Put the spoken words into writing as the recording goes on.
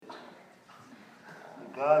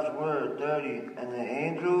God's word 30. And the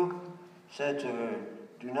angel said to her,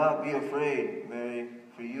 Do not be afraid, Mary,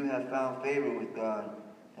 for you have found favor with God.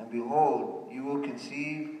 And behold, you will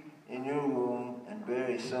conceive in your womb and bear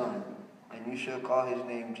a son, and you shall call his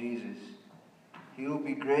name Jesus. He will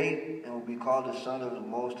be great and will be called the Son of the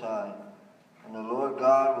Most High. And the Lord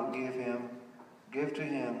God will give to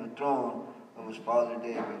him the throne of his father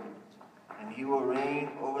David. And he will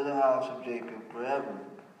reign over the house of Jacob forever.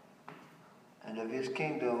 And of his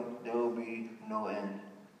kingdom there will be no end.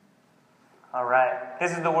 All right.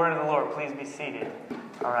 This is the word of the Lord. Please be seated.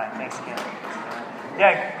 All right. Thanks again.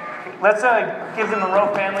 Yeah, let's give the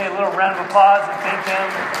Monroe family a little round of applause and thank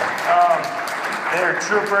them. They're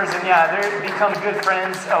troopers, and they've become good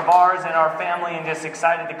friends of ours and our family, and just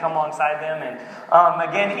excited to come alongside them. And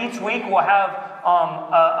again, each week we'll have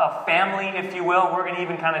a family, if you will. We're going to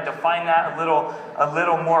even kind of define that a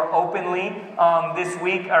little more openly. This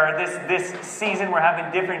week, or this season, we're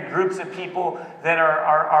having different groups of people that are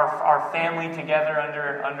our family together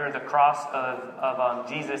under the cross of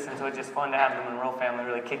Jesus. And so it's just fun to have the Monroe family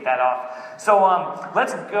really kick that off. So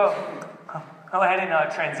let's go ahead and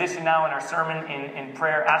transition now in our sermon in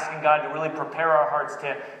prayer, asking God to really prepare our hearts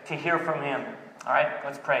to hear from Him. All right,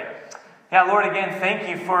 let's pray. Yeah, Lord, again, thank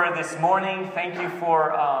you for this morning. Thank you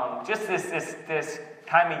for just this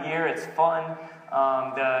time of year. It's fun.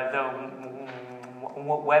 The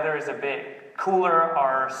weather is a bit cooler.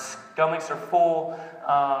 Our stomachs are full.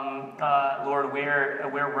 Lord, we're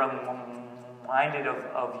reminded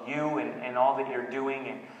of you and all that you're doing.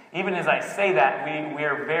 And even as I say that, we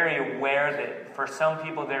are very aware that for some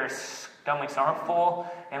people their stomachs aren't full.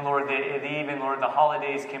 And Lord, the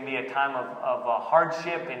holidays can be a time of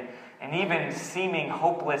hardship and even seeming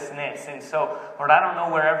hopelessness. And so, Lord, I don't know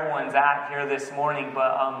where everyone's at here this morning,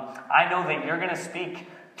 but I know that you're going to speak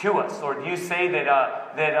to us. Lord, you say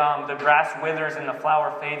that the grass withers and the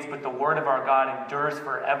flower fades, but the word of our God endures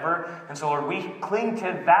forever. And so, Lord, we cling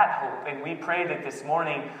to that hope, and we pray that this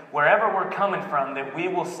morning, wherever we're coming from, that we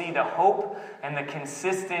will see the hope and the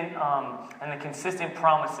consistent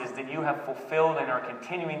promises that you have fulfilled and are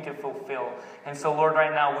continuing to fulfill. And so, Lord,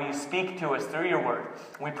 right now, will you speak to us through your word?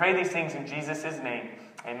 We pray these things in Jesus' name.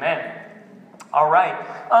 Amen. All right.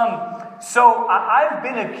 So I've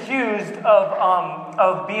been accused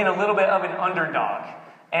of being a little bit of an underdog.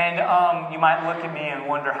 And you might look at me and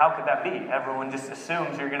wonder, how could that be? Everyone just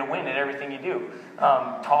assumes you're going to win at everything you do.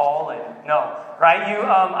 Tall and no, right?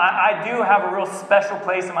 I do have a real special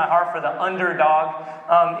place in my heart for the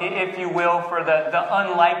underdog, if you will, for the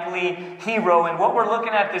unlikely hero. And what we're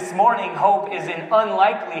looking at this morning, hope, is an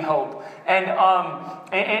unlikely hope. And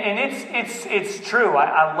it's true.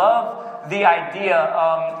 I love the idea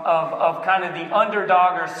of kind of the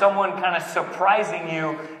underdog or someone kind of surprising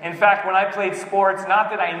you. In fact, when I played sports,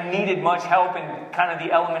 not that I needed much help in kind of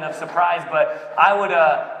the element of surprise, but I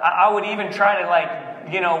would even try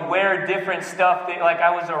to wear different stuff.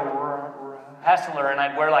 I was a wrestler, and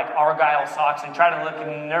I'd wear Argyle socks and try to look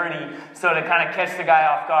nerdy so to kind of catch the guy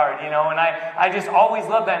off guard, And I just always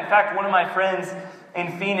loved that. In fact, one of my friends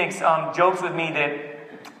in Phoenix jokes with me that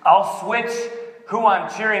I'll switch who I'm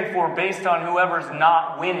cheering for based on whoever's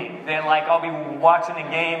not winning. Then I'll be watching a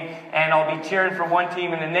game and I'll be cheering for one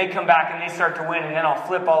team, and then they come back and they start to win, and then I'll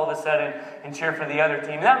flip all of a sudden and cheer for the other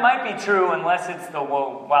team. That might be true unless it's the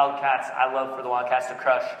Wildcats. I love for the Wildcats to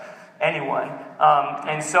crush anyone.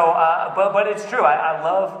 But it's true. I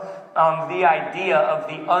love the idea of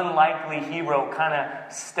the unlikely hero kind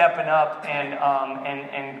of stepping up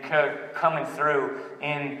and coming through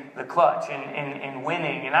in the clutch and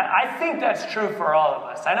winning. And I think that's true for all of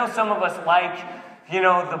us. I know some of us like,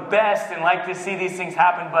 the best and like to see these things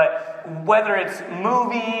happen, but whether it's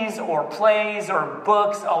movies or plays or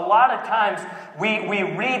books, a lot of times we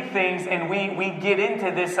read things and we get into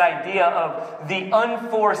this idea of the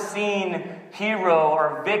unforeseen hero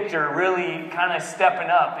or victor really kind of stepping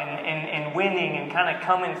up and winning and kind of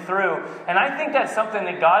coming through. And I think that's something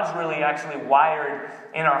that God's really actually wired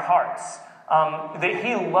in our hearts. That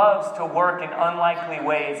He loves to work in unlikely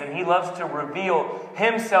ways, and He loves to reveal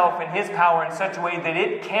Himself and His power in such a way that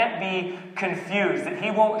it can't be confused, that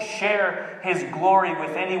He won't share His glory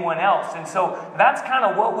with anyone else. And so that's kind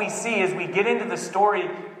of what we see as we get into the story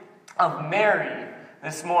of Mary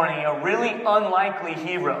this morning, a really unlikely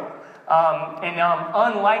hero, an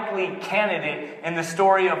unlikely candidate in the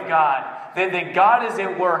story of God. That God is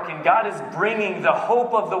at work, and God is bringing the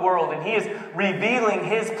hope of the world, and He is revealing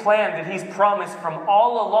His plan that He's promised from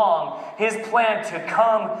all along, His plan to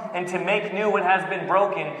come and to make new what has been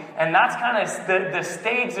broken. And that's kind of the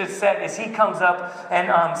stage that's set as He comes up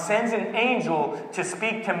and sends an angel to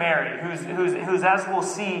speak to Mary, who's as we'll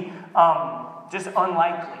see, just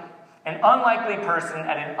unlikely. An unlikely person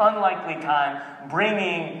at an unlikely time,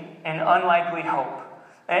 bringing an unlikely hope.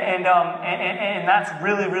 And that's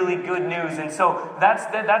really, really good news. And so that's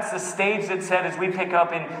the stage that's set as we pick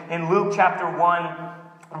up in Luke chapter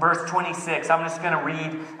 1, verse 26. I'm just going to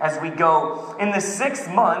read as we go. In the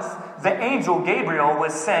 6th month, the angel Gabriel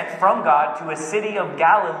was sent from God to a city of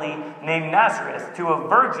Galilee named Nazareth, to a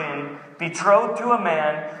virgin betrothed to a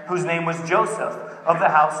man whose name was Joseph, of the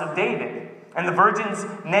house of David. And the virgin's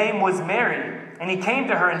name was Mary. And he came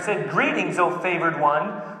to her and said, "Greetings, O favored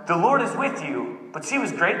one, the Lord is with you." But she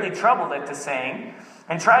was greatly troubled at the saying,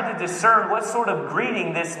 and tried to discern what sort of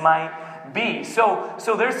greeting this might be. So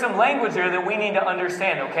there's some language there that we need to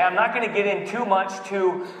understand, okay? I'm not going to get in too much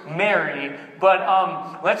to Mary, but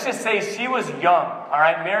let's just say she was young, all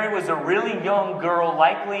right? Mary was a really young girl,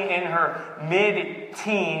 likely in her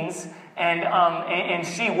mid-teens, and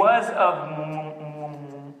she was of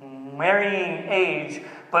marrying age,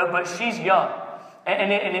 but she's young.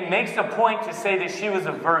 And it makes a point to say that she was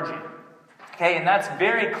a virgin. Okay, and that's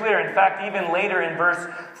very clear. In fact, even later in verse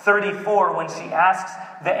 34, when she asks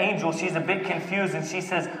the angel, she's a bit confused, and she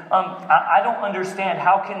says, I don't understand.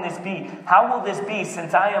 How can this be? How will this be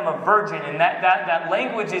since I am a virgin? And that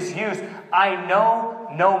language is used, I know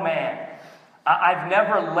no man. I've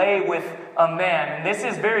never lay with a man. And this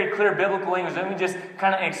is very clear biblical language. Let me just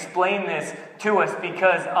kind of explain this to us,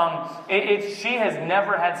 because she has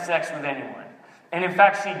never had sex with anyone. And in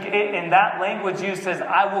fact, in that language used says,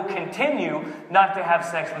 I will continue not to have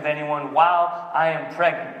sex with anyone while I am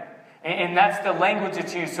pregnant. And that's the language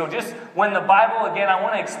that's used. So just when the Bible, again, I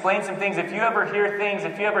want to explain some things. If you ever hear things,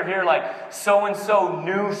 if you ever hear like so-and-so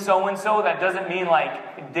knew so-and-so, that doesn't mean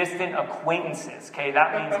like distant acquaintances, okay?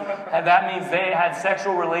 That means they had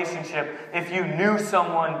sexual relationship if you knew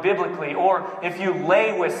someone biblically, or if you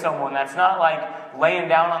lay with someone. That's not like laying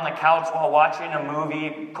down on the couch while watching a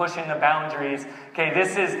movie, pushing the boundaries. Okay,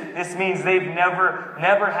 this means they've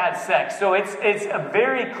never had sex. So it's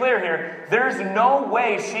very clear here. There's no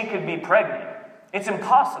way she could be pregnant. It's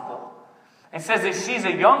impossible. It says that she's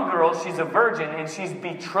a young girl, she's a virgin, and she's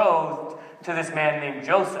betrothed to this man named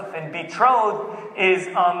Joseph. And betrothed is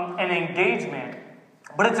an engagement.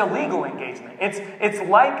 But it's a legal engagement. It's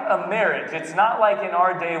like a marriage. It's not like in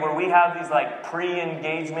our day where we have these like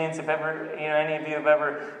pre-engagements. If ever, any of you have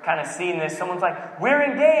ever kind of seen this, someone's like, "We're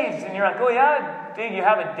engaged," and you're like, "Oh yeah, did you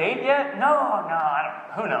have a date yet?" No,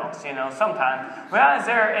 I don't. Who knows? Sometimes. Well, is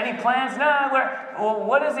there any plans? No. Well,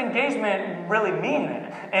 what does engagement really mean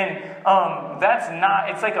then? And that's not.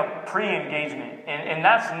 It's like a pre-engagement, and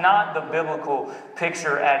that's not the biblical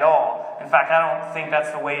picture at all. In fact, I don't think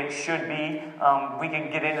that's the way it should be. We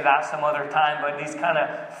can get into that some other time, but these kind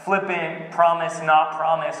of flippant promise, not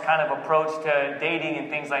promise kind of approach to dating and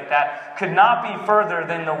things like that could not be further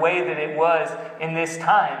than the way that it was in this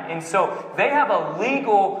time. And so they have a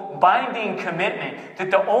legal binding commitment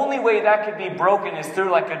that the only way that could be broken is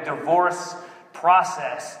through like a divorce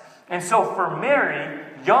process. And so for Mary,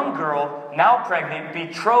 young girl, now pregnant,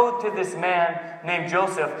 betrothed to this man named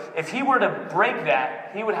Joseph, if he were to break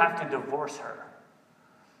that, he would have to divorce her.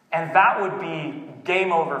 And that would be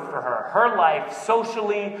game over for her. Her life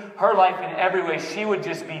socially, her life in every way, she would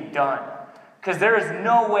just be done. Because there is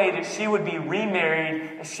no way that she would be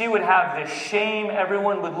remarried. She would have this shame.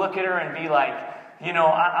 Everyone would look at her and be like,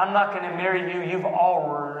 I'm not going to marry you. You've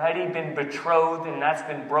already been betrothed and that's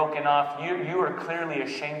been broken off. You are clearly a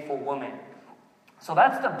shameful woman. So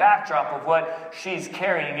that's the backdrop of what she's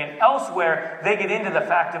carrying. And elsewhere, they get into the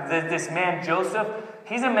fact of this man, Joseph.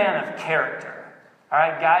 He's a man of character. All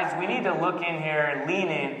right, guys, we need to look in here and lean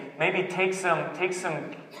in. Maybe take some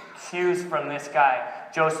cues from this guy,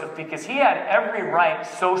 Joseph, because he had every right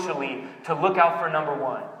socially to look out for number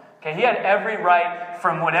one. Okay, he had every right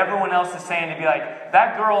from what everyone else is saying to be like,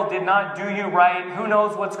 that girl did not do you right. Who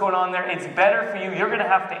knows what's going on there? It's better for you. You're going to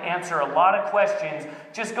have to answer a lot of questions.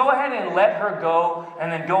 Just go ahead and let her go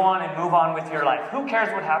and then go on and move on with your life. Who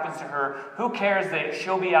cares what happens to her? Who cares that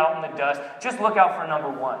she'll be out in the dust? Just look out for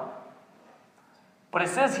number one. But it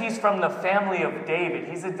says he's from the family of David.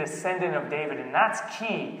 He's a descendant of David. And that's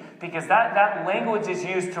key because that language is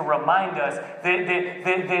used to remind us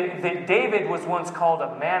that David was once called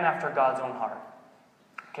a man after God's own heart.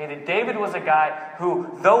 Okay, that David was a guy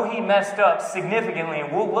who, though he messed up significantly,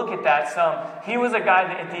 and we'll look at that some, he was a guy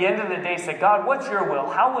that at the end of the day said, God, what's your will?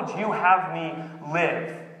 How would you have me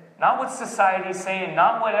live? Not what society's saying,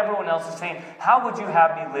 not what everyone else is saying. How would you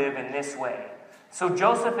have me live in this way? So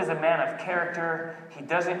Joseph is a man of character. He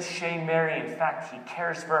doesn't shame Mary. In fact, he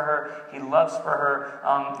cares for her. He loves for her.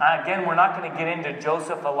 Again, we're not going to get into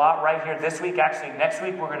Joseph a lot right here this week. Actually, next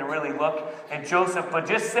week we're going to really look at Joseph. But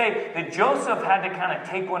just say that Joseph had to kind of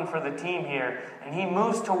take one for the team here. And he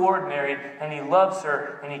moves toward Mary, and he loves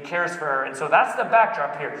her, and he cares for her. And so that's the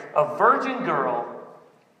backdrop here. A virgin girl,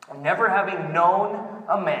 never having known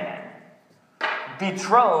a man,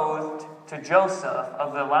 betrothed to Joseph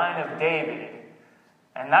of the line of David.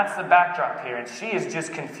 And that's the backdrop here. And she is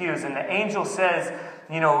just confused. And the angel says,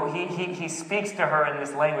 he speaks to her in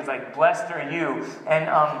this language like, blessed are you. And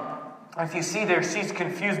if you see there, she's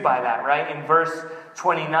confused by that, right? In verse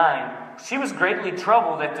 29, she was greatly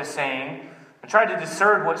troubled at the saying. I tried to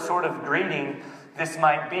discern what sort of greeting this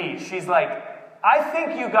might be. She's like, I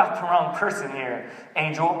think you got the wrong person here,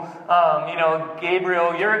 angel.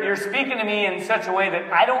 Gabriel, you're speaking to me in such a way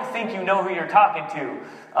that I don't think you know who you're talking to.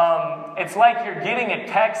 It's like you're getting a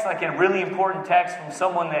text, like a really important text from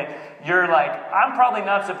someone that you're like, I'm probably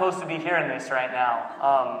not supposed to be hearing this right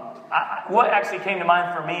now. What actually came to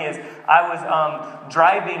mind for me is I was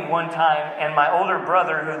driving one time, and my older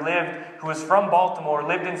brother who was from Baltimore,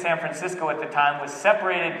 lived in San Francisco at the time, was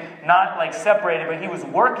separated, not like separated, but he was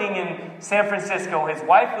working in San Francisco. His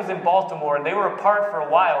wife was in Baltimore, and they were apart for a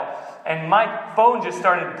while, and my phone just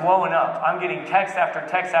started blowing up. I'm getting text after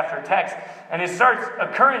text after text, and it starts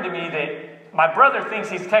occurring to me that my brother thinks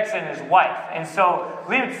he's texting his wife. And so,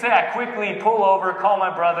 leave it to say, I quickly pull over, call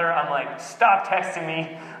my brother. I'm like, stop texting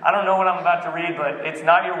me. I don't know what I'm about to read, but it's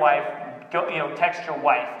not your wife. Go, text your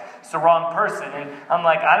wife. It's the wrong person. And I'm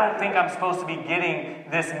like, I don't think I'm supposed to be getting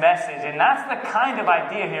this message. And that's the kind of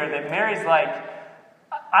idea here that Mary's like,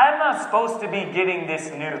 I'm not supposed to be getting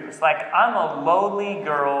this news. Like, I'm a lowly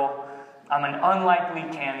girl. I'm an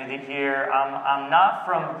unlikely candidate here. I'm not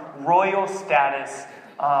from royal status.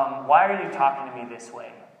 Why are you talking to me this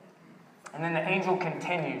way? And then the angel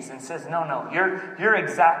continues and says, no, you're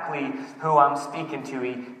exactly who I'm speaking to.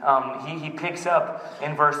 He picks up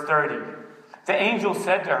in verse 30. The angel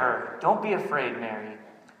said to her, don't be afraid, Mary,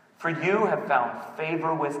 for you have found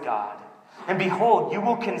favor with God. And behold, you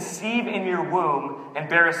will conceive in your womb and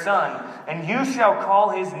bear a son, and you shall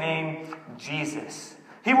call his name Jesus.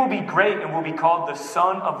 He will be great and will be called the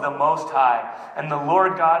Son of the Most High, and the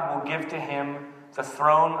Lord God will give to him the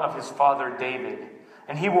throne of his father David,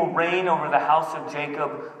 and he will reign over the house of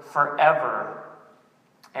Jacob forever,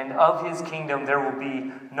 and of his kingdom there will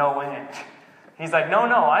be no end. He's like, no,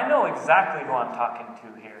 I know exactly who I'm talking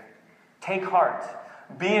to here. Take heart.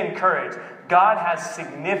 Be encouraged. God has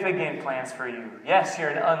significant plans for you. Yes, you're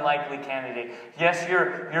an unlikely candidate. Yes,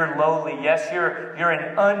 you're lowly. Yes, you're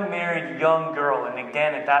an unmarried young girl. And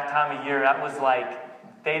again, at that time of year, that was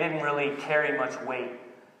like, they didn't really carry much weight.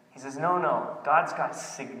 He says, no, God's got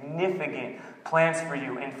significant plans for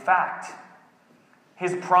you. In fact,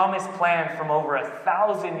 his promised plan from over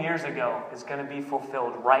 1,000 years ago is going to be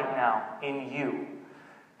fulfilled right now in you.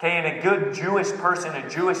 Okay, and a good Jewish person, a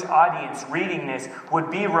Jewish audience reading this would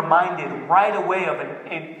be reminded right away of an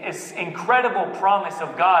incredible promise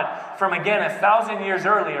of God from, again, 1,000 years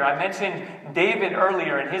earlier. I mentioned David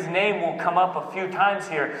earlier, and his name will come up a few times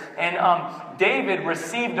here. And David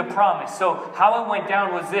received a promise. So how it went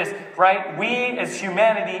down was this, right? We as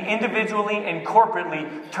humanity, individually and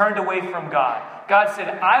corporately, turned away from God. God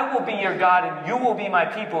said, I will be your God and you will be my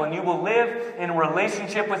people, and you will live in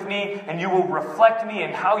relationship with me, and you will reflect me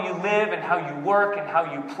in how you live and how you work and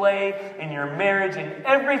how you play in your marriage, and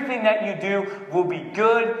everything that you do will be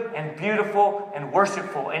good and beautiful and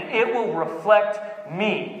worshipful, and it will reflect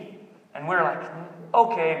me. And we're like,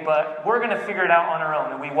 okay, but we're going to figure it out on our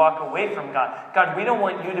own. And we walk away from God. God, we don't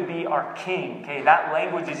want you to be our king. Okay, that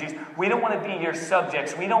language is used. We don't want to be your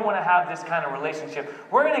subjects. We don't want to have this kind of relationship.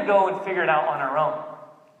 We're going to go and figure it out on our own.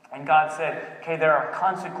 And God said, okay, there are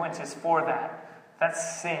consequences for that.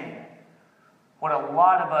 That's sin. What a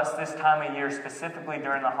lot of us this time of year, specifically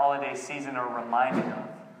during the holiday season, are reminded of.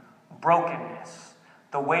 Brokenness.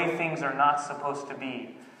 The way things are not supposed to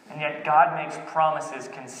be. And yet God makes promises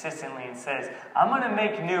consistently and says, I'm going to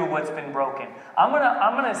make new what's been broken. I'm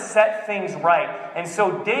going to set things right. And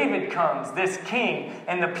so David comes, this king,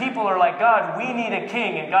 and the people are like, God, we need a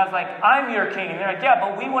king. And God's like, I'm your king. And they're like, yeah,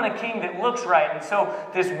 but we want a king that looks right. And so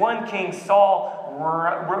this one king, Saul,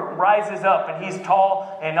 rises up, and he's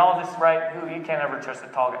tall and all this, right? You can't ever trust a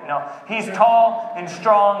tall guy. No, he's tall and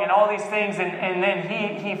strong and all these things, and then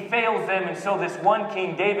he fails them. And so this one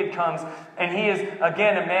king, David, comes, and he is,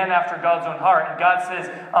 again, a man after God's own heart. And God says,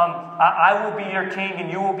 I will be your king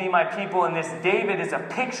and you will be my people. And this David is a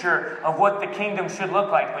picture of what the kingdom should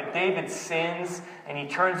look like. But David sins and he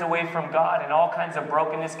turns away from God, and all kinds of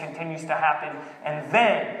brokenness continues to happen. And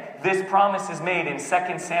then this promise is made in 2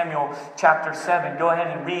 Samuel chapter 7. Go ahead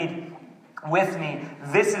and read with me.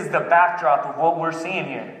 This is the backdrop of what we're seeing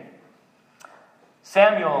here.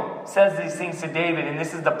 Samuel says these things to David, and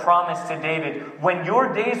this is the promise to David. When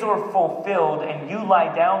your days are fulfilled and you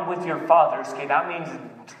lie down with your fathers, okay, that means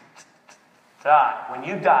die. When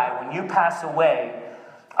you die, when you pass away,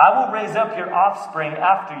 I will raise up your offspring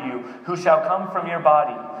after you, who shall come from your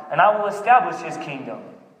body, and I will establish his kingdom.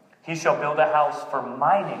 He shall build a house for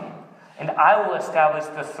my name, and I will establish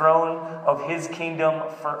the throne of his kingdom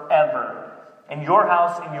forever. And your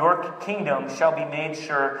house and your kingdom shall be made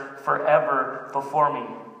sure forever before me.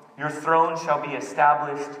 Your throne shall be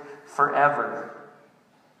established forever.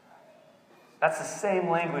 That's the same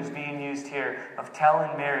language being used here of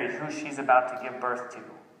telling Mary who she's about to give birth to.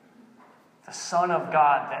 The Son of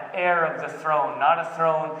God, the heir of the throne, not a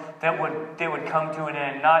throne that would come to an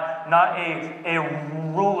end, not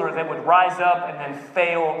a ruler that would rise up and then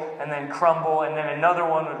fail and then crumble, and then another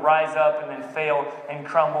one would rise up and then fail and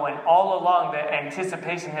crumble. And all along, the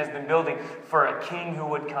anticipation has been building for a king who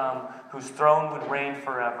would come, whose throne would reign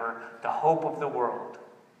forever, the hope of the world,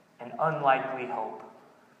 an unlikely hope.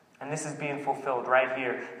 And this is being fulfilled right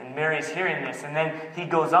here. And Mary's hearing this. And then he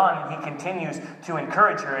goes on and he continues to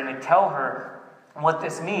encourage her and to tell her what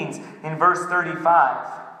this means. In verse 35,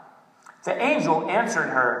 the angel answered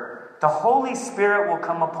her, the Holy Spirit will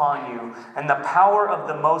come upon you, and the power of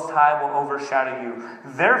the Most High will overshadow you.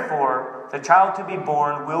 Therefore, the child to be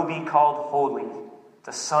born will be called Holy,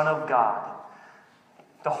 the Son of God.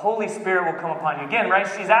 The Holy Spirit will come upon you. Again, right?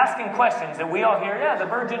 She's asking questions that we all hear. Yeah, the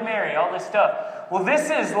Virgin Mary, all this stuff. Well,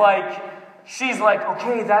 this is like, she's like,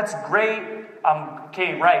 okay, that's great.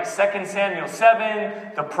 Okay, right. 2 Samuel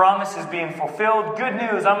 7, the promise is being fulfilled. Good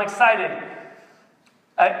news, I'm excited.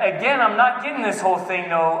 Again, I'm not getting this whole thing,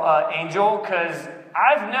 though, Angel, because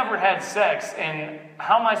I've never had sex, and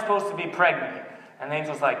how am I supposed to be pregnant? And the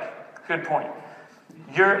angel's like, good point.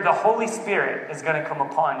 The Holy Spirit is going to come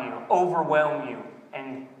upon you, overwhelm you,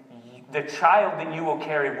 and the child that you will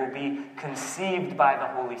carry will be conceived by the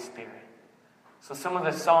Holy Spirit. So some of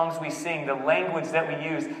the songs we sing, the language that we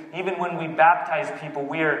use, even when we baptize people,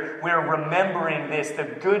 we're remembering this, the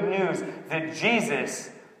good news that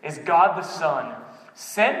Jesus is God the Son,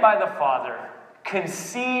 sent by the Father,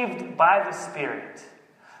 conceived by the Spirit,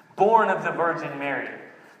 born of the Virgin Mary.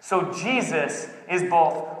 So Jesus is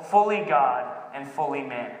both fully God and fully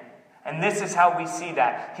man. And this is how we see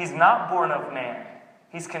that. He's not born of man.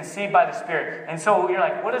 He's conceived by the Spirit. And so you're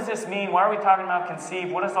like, what does this mean? Why are we talking about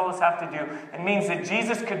conceived? What does all this have to do? It means that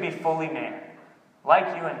Jesus could be fully man, like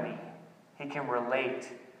you and me. He can relate.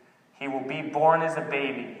 He will be born as a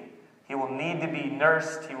baby. He will need to be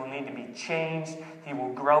nursed. He will need to be changed. He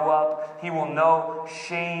will grow up. He will know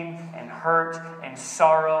shame and hurt and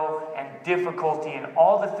sorrow and difficulty and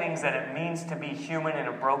all the things that it means to be human in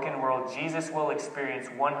a broken world. Jesus will experience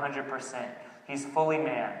 100%. He's fully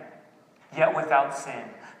man, yet without sin.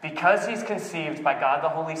 Because he's conceived by God the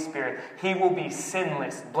Holy Spirit, he will be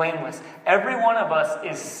sinless, blameless. Every one of us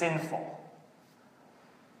is sinful.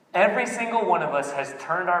 Every single one of us has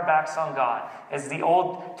turned our backs on God. As the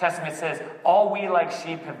Old Testament says, all we like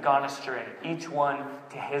sheep have gone astray, each one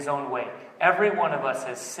to his own way. Every one of us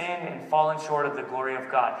has sinned and fallen short of the glory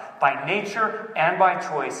of God. By nature and by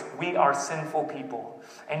choice, we are sinful people.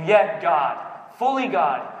 And yet God, fully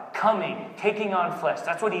God, coming, taking on flesh.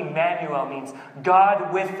 That's what Emmanuel means.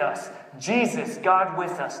 God with us. Jesus, God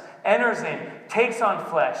with us, enters in, takes on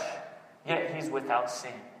flesh, yet he's without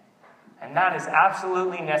sin. And that is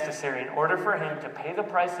absolutely necessary in order for him to pay the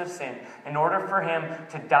price of sin, in order for him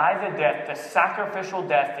to die the death, the sacrificial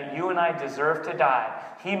death that you and I deserve to die.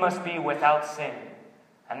 He must be without sin.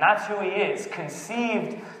 And that's who he is,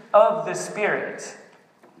 conceived of the Spirit.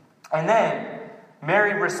 And then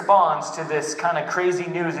Mary responds to this kind of crazy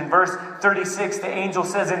news. In verse 36, the angel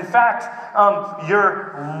says, in fact,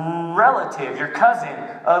 your relative, your cousin,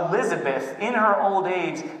 Elizabeth, in her old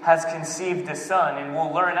age, has conceived a son. And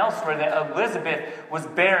we'll learn elsewhere that Elizabeth was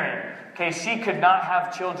barren. Okay, she could not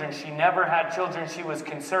have children. She never had children. She was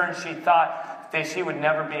concerned. She thought that she would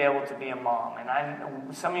never be able to be a mom.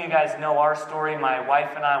 And some of you guys know our story. My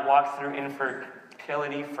wife and I walked through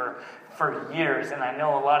infertility for years, and I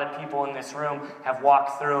know a lot of people in this room have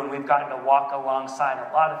walked through, and we've gotten to walk alongside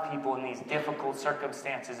a lot of people in these difficult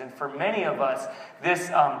circumstances. And for many of us,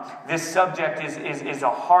 this subject is a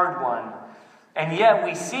hard one. And yet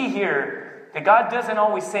we see here that God doesn't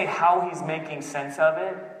always say how he's making sense of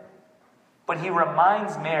it, but he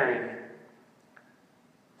reminds Mary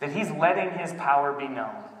that he's letting his power be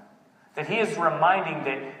known. That he is reminding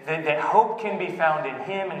that hope can be found in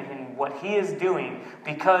him and in what he is doing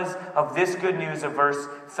because of this good news of verse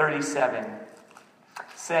 37. It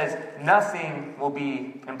says, nothing will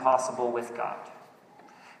be impossible with God.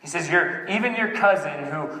 He says, even your cousin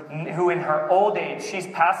who in her old age, she's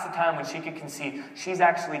past the time when she could conceive, she's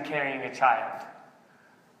actually carrying a child.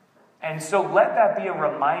 And so let that be a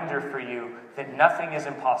reminder for you that nothing is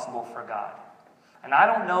impossible for God. And I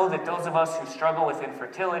don't know that those of us who struggle with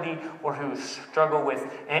infertility or who struggle with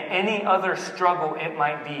any other struggle it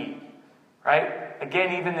might be, right?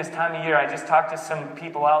 Again, even this time of year, I just talked to some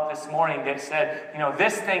people out this morning that said,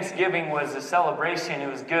 this Thanksgiving was a celebration. It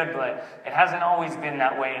was good, but it hasn't always been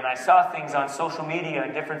that way. And I saw things on social media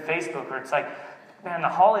and different Facebook where it's like, man, the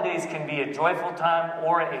holidays can be a joyful time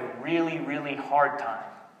or a really, really hard time.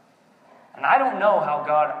 And I don't know how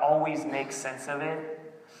God always makes sense of it,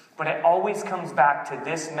 but it always comes back to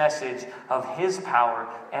this message of his power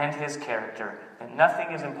and his character, that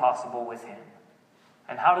nothing is impossible with him.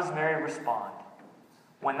 And how does Mary respond?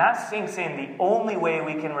 When that sinks in, the only way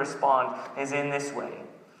we can respond is in this way.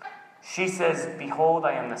 She says, behold,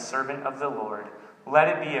 I am the servant of the Lord. Let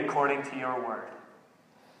it be according to your word.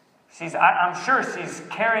 I'm sure she's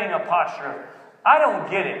carrying a posture of, I don't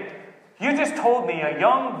get it. You just told me, a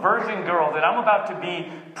young virgin girl, that I'm about to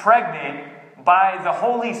be pregnant by the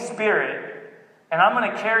Holy Spirit, and I'm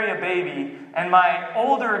going to carry a baby, and my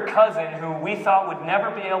older cousin, who we thought would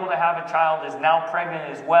never be able to have a child, is now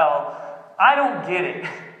pregnant as well. I don't get it,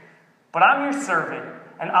 but I'm your servant,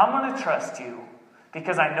 and I'm going to trust you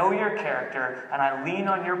because I know your character, and I lean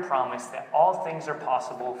on your promise that all things are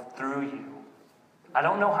possible through you. I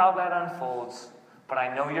don't know how that unfolds, but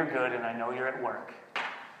I know you're good, and I know you're at work.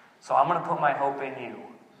 So I'm going to put my hope in you.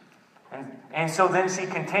 And so then she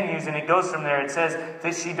continues, and it goes from there. It says that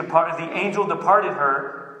the angel departed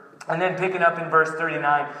her, and then picking up in verse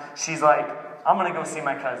 39, she's like, I'm going to go see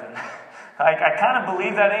my cousin. I kind of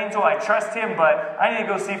believe that angel. I trust him, but I need to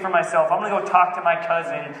go see for myself. I'm going to go talk to my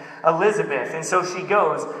cousin Elizabeth. And so she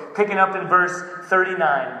goes, picking up in verse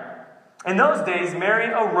 39. In those days,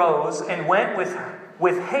 Mary arose and went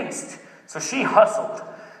with haste. So she hustled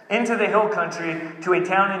into the hill country to a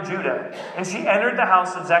town in Judah. And she entered the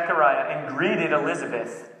house of Zechariah and greeted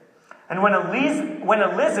Elizabeth. And when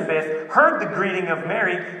Elizabeth heard the greeting of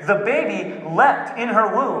Mary, the baby leapt in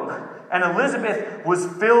her womb. And Elizabeth was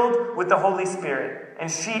filled with the Holy Spirit.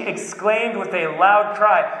 And she exclaimed with a loud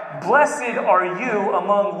cry, blessed are you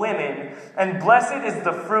among women, and blessed is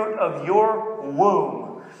the fruit of your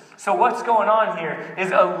womb. So what's going on here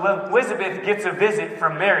is Elizabeth gets a visit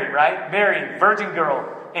from Mary, right? Mary, virgin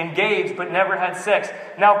girl, engaged but never had sex,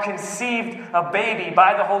 now conceived a baby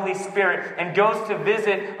by the Holy Spirit and goes to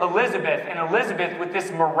visit Elizabeth. And Elizabeth, with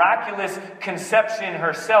this miraculous conception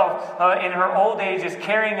herself, in her old age, is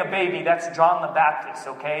carrying a baby. That's John the Baptist,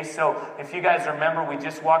 okay? So if you guys remember, we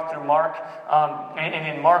just walked through Mark,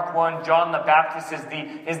 and in Mark 1, John the Baptist is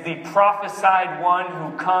the prophesied one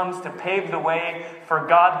who comes to pave the way for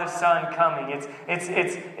God the Son coming. It's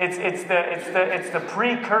the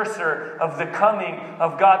precursor of the coming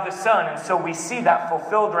of God the Son. And so we see that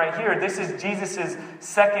fulfilled right here. This is Jesus'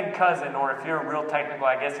 second cousin, or if you're real technical,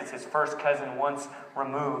 I guess it's his first cousin once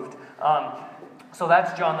removed. So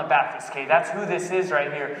that's John the Baptist, okay? That's who this is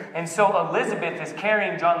right here. And so Elizabeth is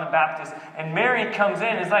carrying John the Baptist, and Mary comes in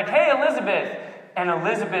and is like, hey, Elizabeth! And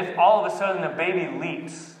Elizabeth, all of a sudden, the baby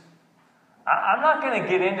leaps. I'm not going to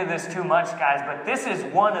get into this too much, guys, but this is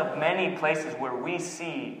one of many places where we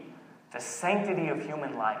see the sanctity of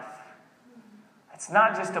human life. It's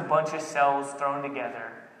not just a bunch of cells thrown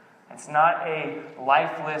together. It's not a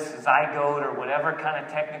lifeless zygote or whatever kind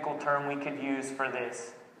of technical term we could use for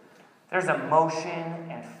this. There's emotion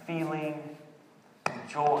and feeling and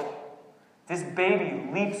joy. This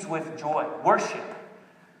baby leaps with joy. Worship.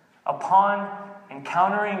 Upon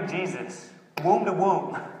encountering Jesus, womb to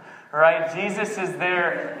womb, right? Jesus is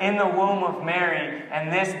there in the womb of Mary,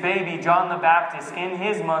 and this baby, John the Baptist, in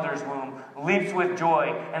his mother's womb, leaps with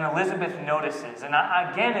joy, and Elizabeth notices. And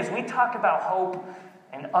again, as we talk about hope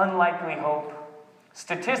and unlikely hope,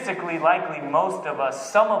 statistically likely most of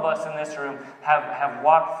us, some of us in this room, have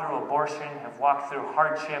walked through abortion, have walked through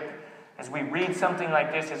hardship. As we read something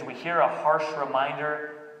like this, as we hear a harsh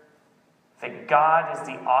reminder that God is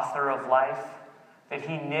the author of life, that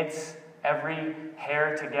he knits every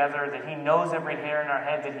hair together, that he knows every hair in our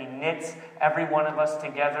head, that he knits every one of us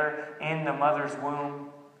together in the mother's womb,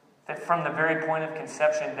 that from the very point of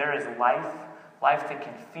conception there is life, life that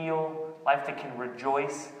can feel, life that can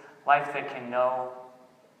rejoice, life that can know.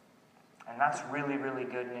 And that's really, really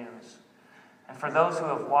good news. And for those who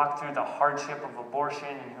have walked through the hardship of abortion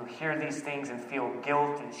and who hear these things and feel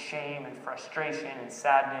guilt and shame and frustration and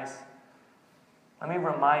sadness, let me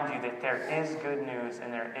remind you that there is good news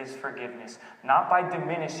and there is forgiveness. Not by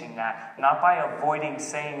diminishing that, not by avoiding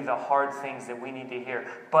saying the hard things that we need to hear,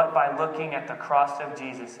 but by looking at the cross of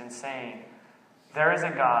Jesus and saying, there is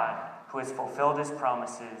a God who has fulfilled his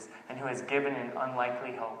promises and who has given an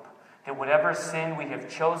unlikely hope. That whatever sin we have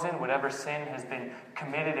chosen, whatever sin has been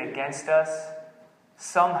committed against us,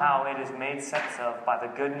 somehow it is made sense of by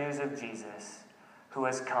the good news of Jesus who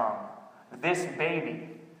has come. This baby,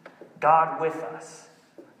 God with us,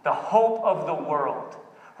 the hope of the world,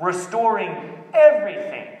 restoring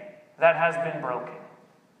everything that has been broken.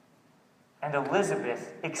 And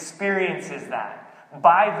Elizabeth experiences that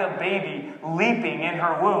by the baby leaping in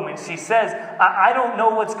her womb. And she says, I don't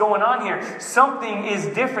know what's going on here. Something is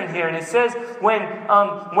different here. And it says when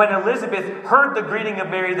Elizabeth heard the greeting of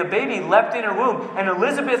Mary, the baby leapt in her womb. And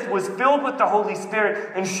Elizabeth was filled with the Holy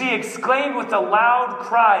Spirit. And she exclaimed with a loud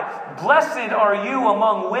cry, blessed are you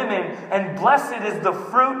among women, and blessed is the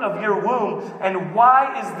fruit of your womb. And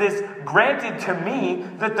why is this granted to me,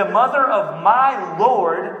 that the mother of my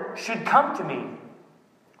Lord should come to me?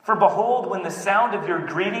 For behold, when the sound of your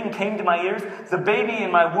greeting came to my ears, the baby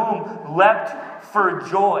in my womb leapt for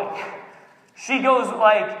joy. She goes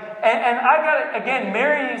like, and I got it, again,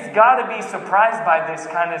 Mary's got to be surprised by this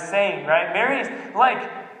kind of saying, right? Mary's like,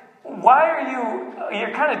 why are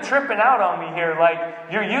you're kind of tripping out on me here.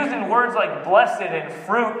 Like, you're using words like blessed and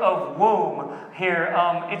fruit of womb here.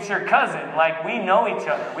 It's your cousin. Like, we know each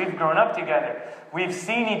other. We've grown up together. We've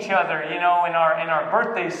seen each other, in our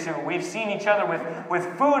birthday suit. We've seen each other with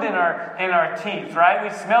food in our teeth, right?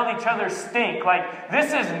 We've smelled each other's stink. Like,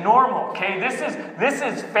 this is normal, okay? This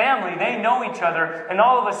is family. They know each other. And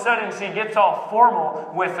all of a sudden she gets all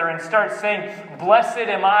formal with her and starts saying, blessed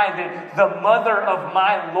am I that the mother of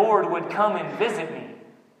my Lord would come and visit me.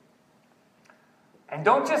 And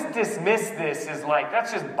don't just dismiss this as like,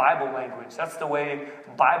 that's just Bible language. That's the way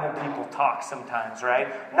Bible people talk sometimes,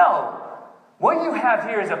 right? No. What you have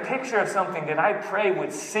here is a picture of something that I pray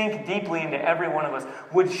would sink deeply into every one of us,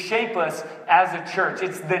 would shape us as a church.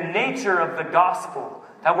 It's the nature of the gospel.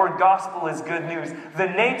 That word gospel is good news. The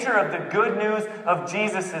nature of the good news of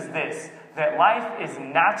Jesus is this, that life is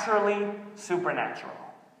naturally supernatural.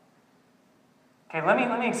 Okay, let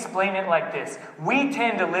me explain it like this. We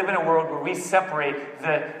tend to live in a world where we separate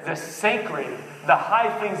the sacred, the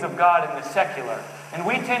high things of God, and the secular. And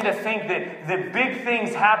we tend to think that the big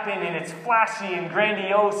things happen and it's flashy and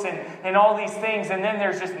grandiose and all these things, and then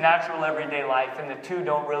there's just natural everyday life, and the two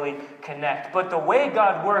don't really connect. But the way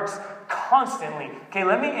God works constantly, okay,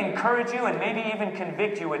 let me encourage you and maybe even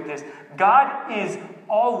convict you with this. God is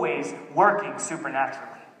always working supernaturally.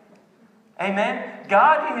 Amen?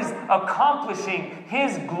 God is accomplishing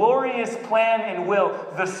his glorious plan and will.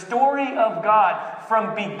 The story of God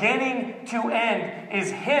from beginning to end is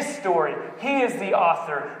his story. He is the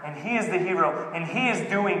author and he is the hero, and he is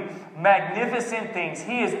doing magnificent things.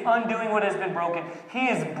 He is undoing what has been broken. He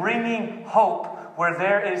is bringing hope where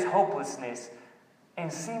there is hopelessness in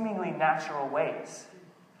seemingly natural ways.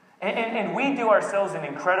 And we do ourselves an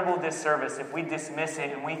incredible disservice if we dismiss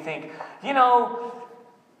it and we think,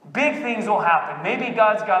 big things will happen. Maybe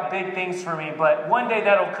God's got big things for me, but one day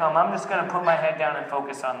that'll come. I'm just going to put my head down and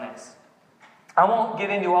focus on this. I won't get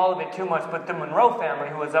into all of it too much, but the Monroe family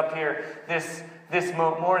who was up here this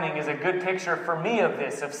morning is a good picture for me of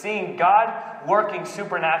this, of seeing God working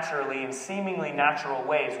supernaturally in seemingly natural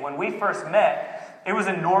ways. When we first met, it was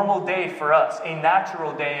a normal day for us, a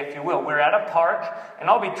natural day, if you will. We're at a park, and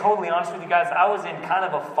I'll be totally honest with you guys, I was in kind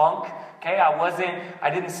of a funk. Okay,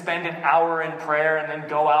 I didn't spend an hour in prayer and then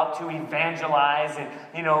go out to evangelize and,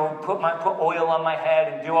 put oil on my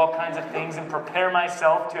head and do all kinds of things and prepare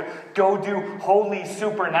myself to go do holy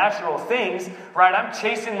supernatural things, right? I'm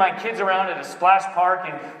chasing my kids around at a splash park,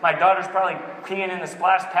 and my daughter's probably peeing in the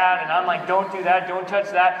splash pad, and I'm like, don't do that, don't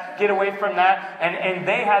touch that, get away from that. And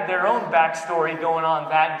they had their own backstory going on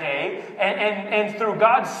that day. And through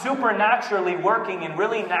God supernaturally working in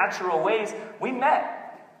really natural ways, we met.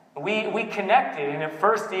 We connected, and at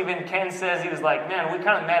first even Ken says, he was like, man, we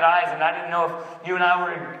kind of met eyes, and I didn't know if you and I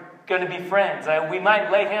were going to be friends. We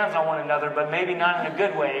might lay hands on one another, but maybe not in a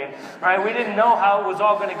good way. Right? We didn't know how it was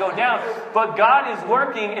all going to go down, but God is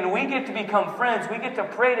working, and we get to become friends. We get to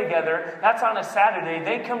pray together. That's on a Saturday.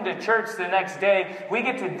 They come to church the next day. We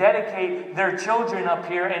get to dedicate their children up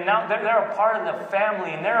here, and now they're a part of the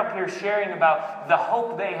family, and they're up here sharing about the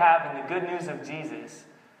hope they have and the good news of Jesus.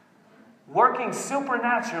 Working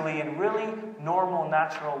supernaturally in really normal,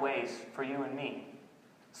 natural ways for you and me.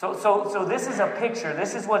 So this is a picture.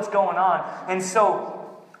 This is what's going on. And so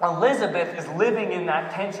Elizabeth is living in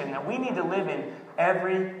that tension that we need to live in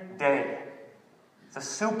every day. It's a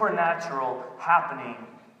supernatural happening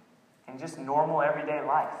in just normal everyday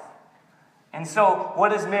life. And so, what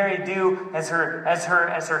does Mary do as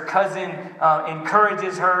her cousin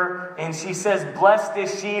encourages her, and she says, "Blessed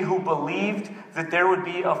is she who believed that there would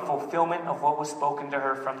be a fulfillment of what was spoken to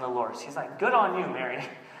her from the Lord." She's like, "Good on you, Mary.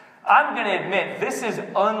 I'm going to admit this is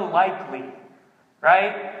unlikely,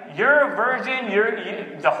 right? You're a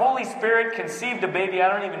virgin. The Holy Spirit conceived a baby. I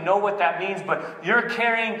don't even know what that means, but you're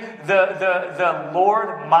carrying the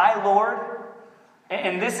Lord, my Lord."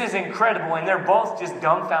 And this is incredible. And they're both just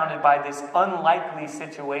dumbfounded by this unlikely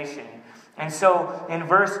situation. And so in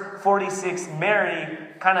verse 46, Mary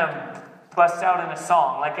kind of busts out in a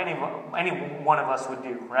song like any one of us would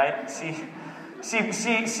do, right?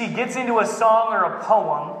 She gets into a song or a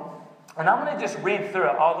poem. And I'm going to just read through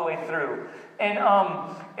it all the way through. And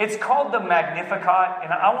it's called the Magnificat.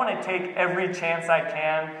 And I want to take every chance I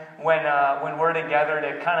can when we're together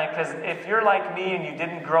to kind of, because if you're like me and you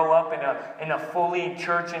didn't grow up in a fully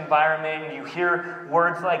church environment, and you hear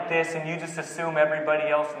words like this and you just assume everybody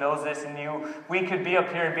else knows this, and we could be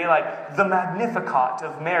up here and be like, the Magnificat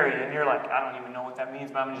of Mary, and you're like, I don't even know what that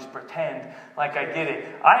means, but I'm going to just pretend like I get it.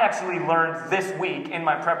 I actually learned this week in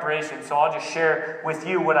my preparation, so I'll just share with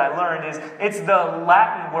you what I learned. It's the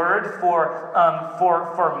Latin word for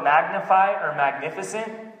magnify or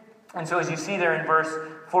magnificent. And so as you see there in verse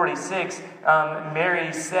 46,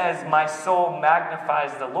 Mary says, "My soul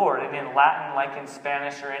magnifies the Lord." And in Latin, like in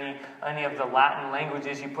Spanish or any of the Latin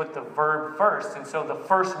languages, you put the verb first. And so the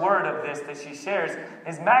first word of this that she shares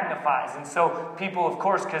is magnifies. And so people, of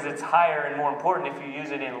course, because it's higher and more important, if you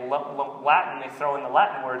use it in Latin, they throw in the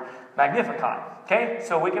Latin word Magnificat. Okay?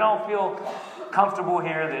 So we can all feel comfortable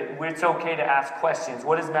here that it's okay to ask questions.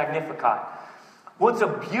 What is Magnificat? Well, it's a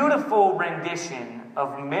beautiful rendition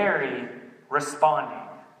of Mary responding.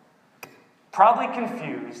 Probably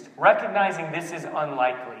confused, recognizing this is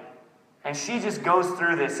unlikely. And she just goes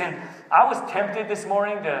through this. And I was tempted this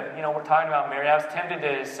morning to, we're talking about Mary. I was tempted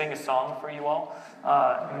to sing a song for you all.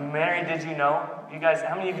 Mary, Did You Know? You guys,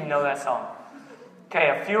 how many of you know that song?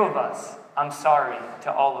 Okay, a few of us. I'm sorry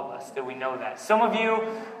to all of us that we know that. Some of you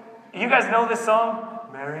guys know this song?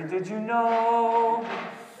 Mary, did you know?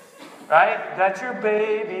 Right? That's your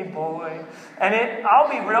baby boy. And I'll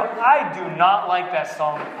be real, I do not like that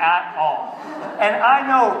song at all. And I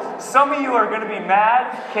know some of you are going to be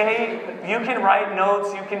mad, okay? You can write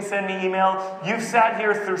notes, you can send me email. You've sat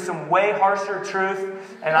here through some way harsher truth,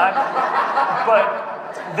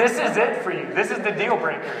 but this is it for you. This is the deal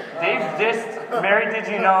breaker. Dave dissed Mary,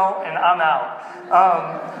 Did You Know? And I'm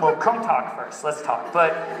out. Well, come talk first. Let's talk.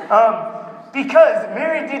 But, because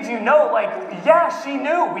Mary, did you know? She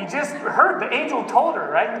knew. We just heard the angel told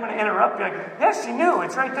her, right? I'm going to interrupt. Be like, yes, she knew.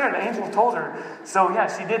 It's right there. The angel told her. So, yeah,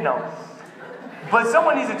 she did know. But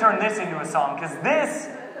someone needs to turn this into a song, because this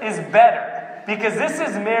is better. Because this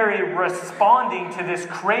is Mary responding to this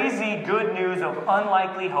crazy good news of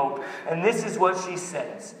unlikely hope. And this is what she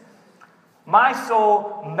says. "My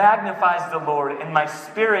soul magnifies the Lord, and my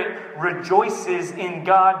spirit rejoices in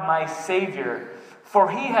God, my Savior. For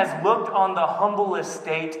he has looked on the humble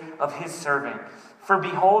estate of his servant. For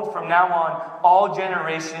behold, from now on, all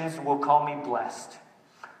generations will call me blessed.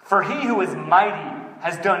 For he who is mighty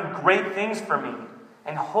has done great things for me,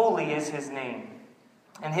 and holy is his name.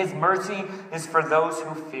 And his mercy is for those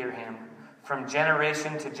who fear him, from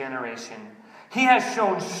generation to generation. He has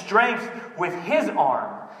shown strength with his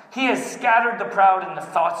arm. He has scattered the proud in the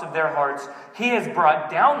thoughts of their hearts. He has brought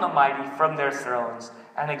down the mighty from their thrones,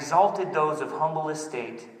 and exalted those of humble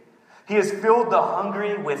estate. He has filled the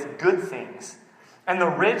hungry with good things, and the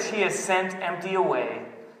rich he has sent empty away.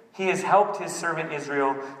 He has helped his servant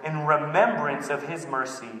Israel in remembrance of his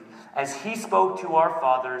mercy, as he spoke to our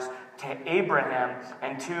fathers, to Abraham,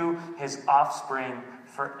 and to his offspring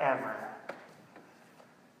forever."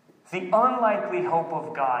 The unlikely hope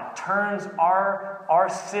of God turns our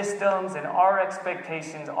systems and our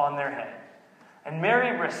expectations on their head. And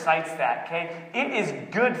Mary recites that, okay? It is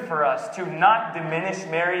good for us to not diminish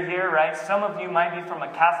Mary here, right? Some of you might be from a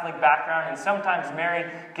Catholic background, and sometimes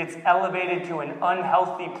Mary gets elevated to an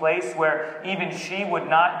unhealthy place where even she would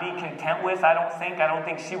not be content with, I don't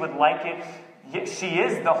think she would like it. Yet she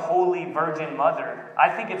is the Holy Virgin Mother. I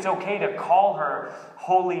think it's okay to call her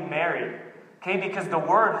Holy Mary, okay? Because the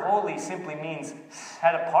word holy simply means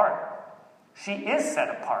set apart. She is set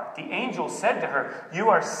apart. The angel said to her, "You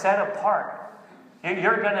are set apart.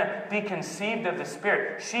 You're going to be conceived of the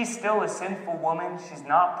Spirit." She's still a sinful woman. She's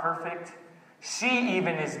not perfect. She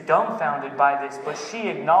even is dumbfounded by this, but she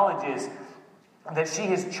acknowledges that she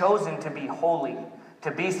has chosen to be holy,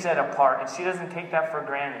 to be set apart, and she doesn't take that for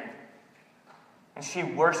granted. And she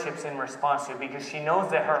worships in response to it because she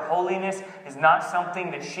knows that her holiness is not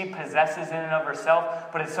something that she possesses in and of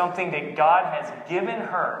herself, but it's something that God has given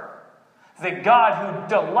her. That God, who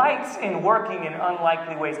delights in working in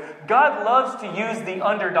unlikely ways. God loves to use the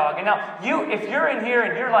underdog. And now, if you're in here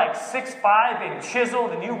and you're like 6'5" and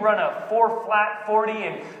chiseled and you run a 4 flat 40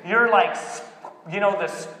 and you're like, the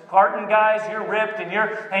Spartan guys, you're ripped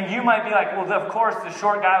and you might be like, well, of course, the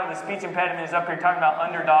short guy with the speech impediment is up here talking about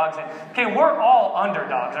underdogs. And, okay, we're all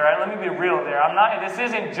underdogs, all right? Let me be real there. This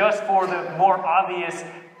isn't just for the more obvious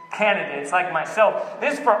candidates like myself.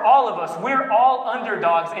 This is for all of us. We're all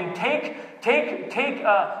underdogs, and take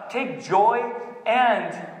joy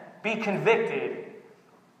and be convicted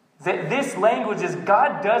that this language is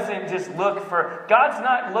God doesn't just God's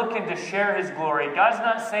not looking to share His glory. God's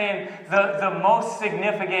not saying the most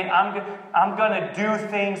significant, I'm going to do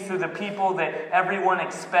things to the people that everyone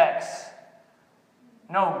expects.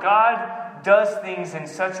 No, God does things in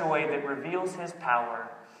such a way that reveals His power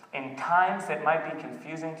in times that might be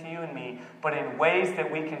confusing to you and me, but in ways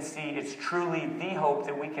that we can see it's truly the hope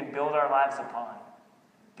that we can build our lives upon.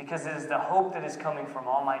 Because it is the hope that is coming from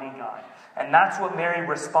Almighty God. And that's what Mary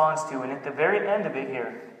responds to. And at the very end of it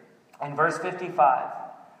here, in verse 55,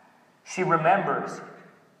 she remembers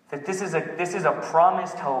that this is a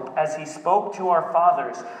promised hope as He spoke to our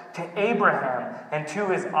fathers, to Abraham, and to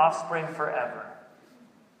his offspring forever.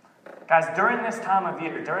 Guys, during this time of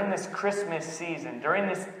year, during this Christmas season, during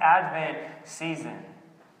this Advent season,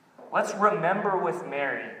 let's remember with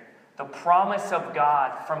Mary the promise of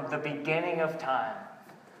God from the beginning of time.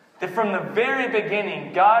 That from the very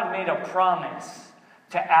beginning, God made a promise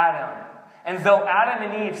to Adam. And though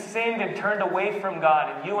Adam and Eve sinned and turned away from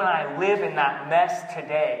God, and you and I live in that mess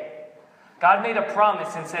today, God made a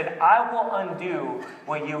promise and said, I will undo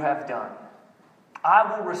what you have done.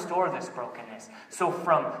 I will restore this brokenness. So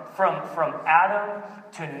from Adam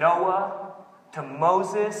to Noah to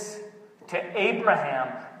Moses to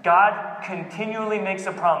Abraham, God continually makes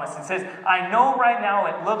a promise and says, I know right now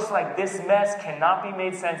it looks like this mess cannot be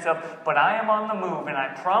made sense of, but I am on the move, and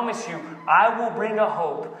I promise you, I will bring a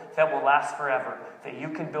hope that will last forever, that you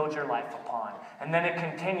can build your life upon. And then it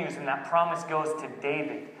continues, and that promise goes to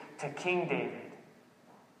David, to King David.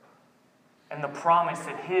 And the promise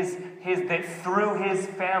that that through his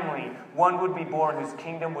family, one would be born whose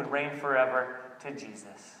kingdom would reign forever, to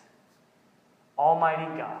Jesus.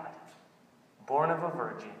 Almighty God, born of a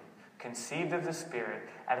virgin, conceived of the Spirit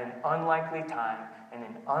at an unlikely time, in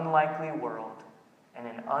an unlikely world, in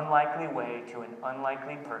an unlikely way to an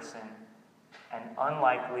unlikely person, an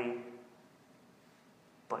unlikely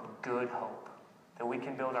but good hope that we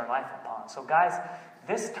can build our life upon. So guys,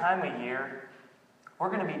 this time of year, we're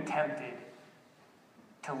going to be tempted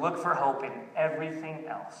to look for hope in everything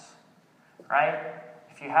else, right?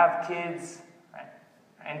 If you have kids, right?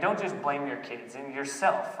 And don't just blame your kids and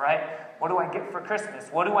yourself, right? What do I get for Christmas?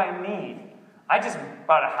 What do I need? I just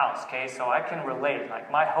bought a house, okay, so I can relate.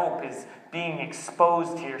 Like, my hope is being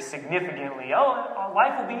exposed here significantly. Oh,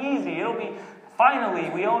 life will be easy. It'll be,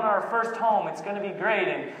 finally, we own our first home. It's going to be great.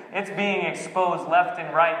 And it's being exposed left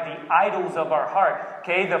and right, the idols of our heart,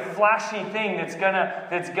 okay, the flashy thing that's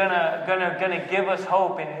gonna give us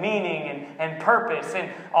hope and meaning and purpose.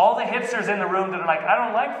 And all the hipsters in the room that are like, I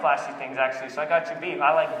don't like flashy things, actually, so I got you beat.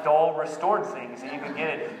 I like dull, restored things that you can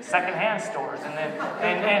get at secondhand stores.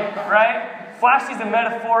 And right? Flashy is a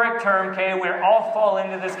metaphoric term, okay? We all fall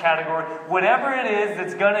into this category. Whatever it is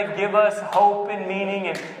that's going to give us hope and meaning.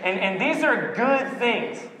 And these are good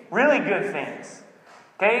things. Really good things.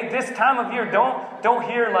 Okay? This time of year, don't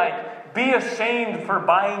hear like, be ashamed for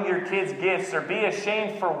buying your kids gifts or be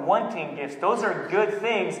ashamed for wanting gifts. Those are good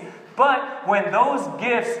things. But when those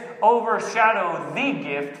gifts overshadow the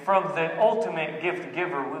gift from the ultimate gift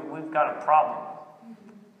giver, we've got a problem.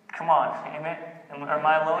 Come on. Amen? Am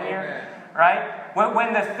I alone here? Right?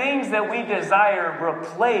 When the things that we desire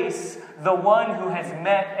replace the one who has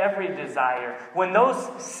met every desire, when those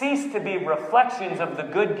cease to be reflections of the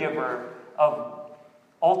good giver of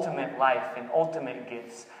ultimate life and ultimate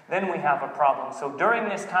gifts, then we have a problem. So during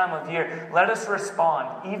this time of year, let us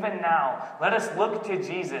respond. Even now, let us look to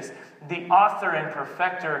Jesus, the author and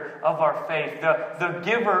perfecter of our faith, the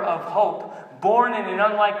giver of hope, born in an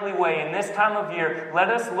unlikely way. In this time of year, let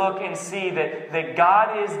us look and see that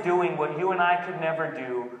God is doing what you and I could never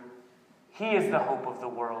do. He is the hope of the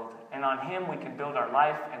world. And on Him we can build our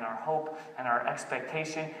life and our hope and our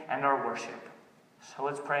expectation and our worship. So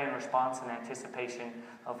let's pray in response and anticipation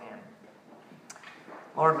of Him.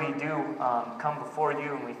 Lord, we do come before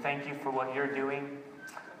you and we thank you for what you're doing.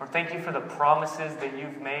 Lord, thank you for the promises that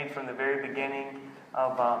you've made from the very beginning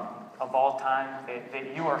of all time,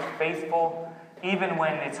 that you are faithful even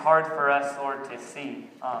when it's hard for us, Lord, to see.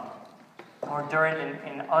 Or during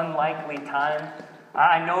an unlikely time.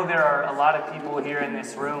 I know there are a lot of people here in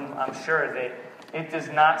this room, I'm sure, that it does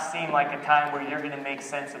not seem like a time where you're going to make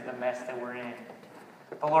sense of the mess that we're in.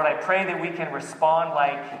 But Lord, I pray that we can respond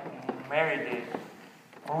like Mary did.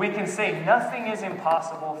 Where we can say, nothing is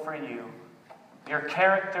impossible for you. Your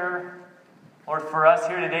character, Lord, for us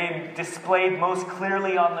here today, displayed most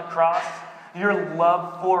clearly on the cross. Your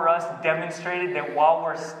love for us demonstrated that while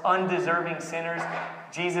we're undeserving sinners,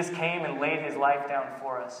 Jesus came and laid his life down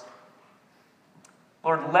for us.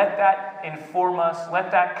 Lord, let that inform us.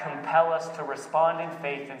 Let that compel us to respond in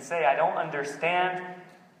faith and say, I don't understand,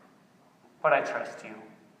 but I trust you.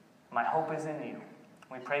 My hope is in you.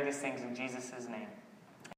 We pray these things in Jesus' name.